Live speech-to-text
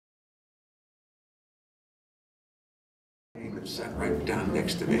and sat right down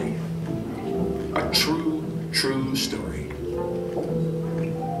next to me. A true story.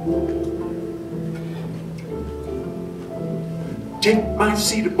 Take my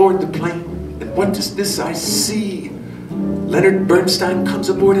seat aboard the plane, and what is this I see? Leonard Bernstein comes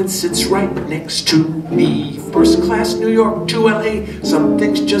aboard and sits right next to me. First class New York to LA, some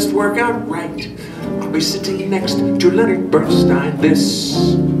things just work out right. I'll be sitting next to Leonard Bernstein this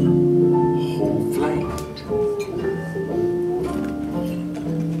whole flight.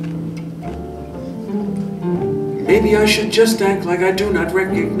 Maybe I should just act like I do not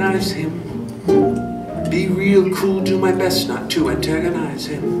recognize him. Be real cool, do my best not to antagonize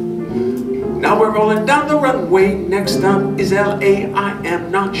him. Now we're rolling down the runway, next stop is LA. I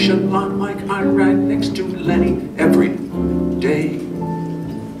am nonchalant like I ride next to Lenny every day.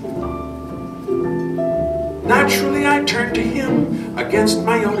 Naturally I turn to him against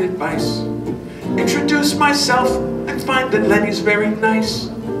my own advice. Introduce myself and find that Lenny's very nice.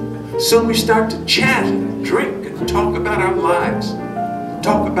 Soon we start to chat and drink and talk about our lives,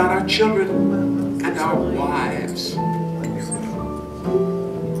 talk about our children and our wives.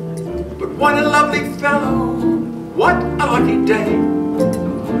 But what a lovely fellow, what a lucky day.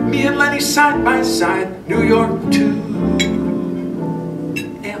 Me and Lenny side by side, New York to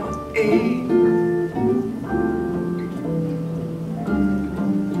LA.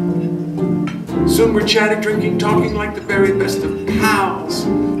 Soon we're chatting, drinking, talking like the very best of pals.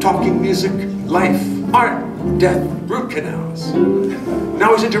 Talking music, life, art, death, root canals.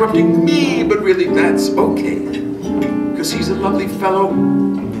 Now he's interrupting me, but really that's okay, 'cause he's a lovely fellow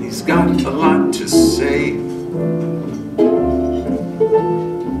and he's got a lot to say.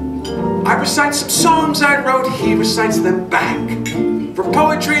 I recite some songs I wrote, he recites them back. For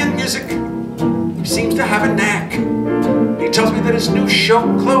poetry and music, he seems to have a knack. He tells me that his new show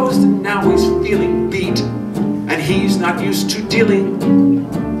closed and now he's feeling beat, and he's not used to dealing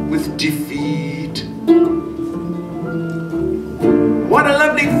with defeat. What a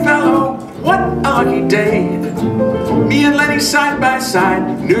lovely fellow, what a lucky day. Me and Lenny side by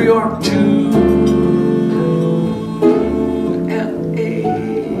side, New York to LA.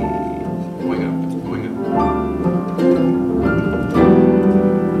 Going up, going up.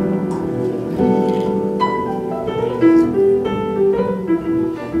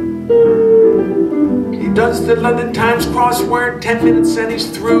 He does the London Times crossword, 10 minutes and he's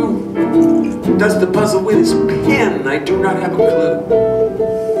through. Does the puzzle with his pen, I do not have a clue.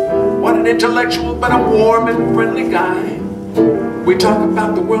 What an intellectual but a warm and friendly guy. We talk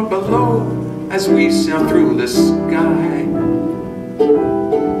about the world below as we sail through the sky.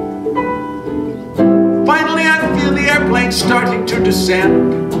 Finally I feel the airplane starting to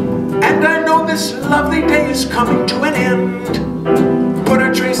descend, and I know this lovely day is coming to an end. Put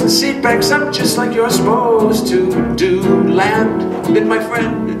our trays and seat backs up just like you're supposed to do. Land, bid my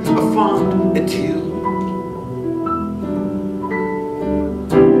friend a fond adieu.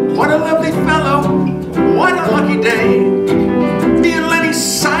 What a lovely fellow, what a lucky day. Me and Lenny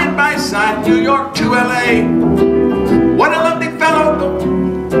side by side, New York to LA. What a lovely fellow,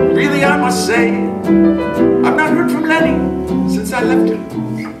 though really I must say, I've not heard from Lenny since I left him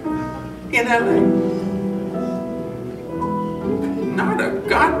in LA. Not a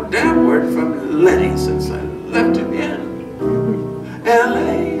goddamn word from Lenny since I left him in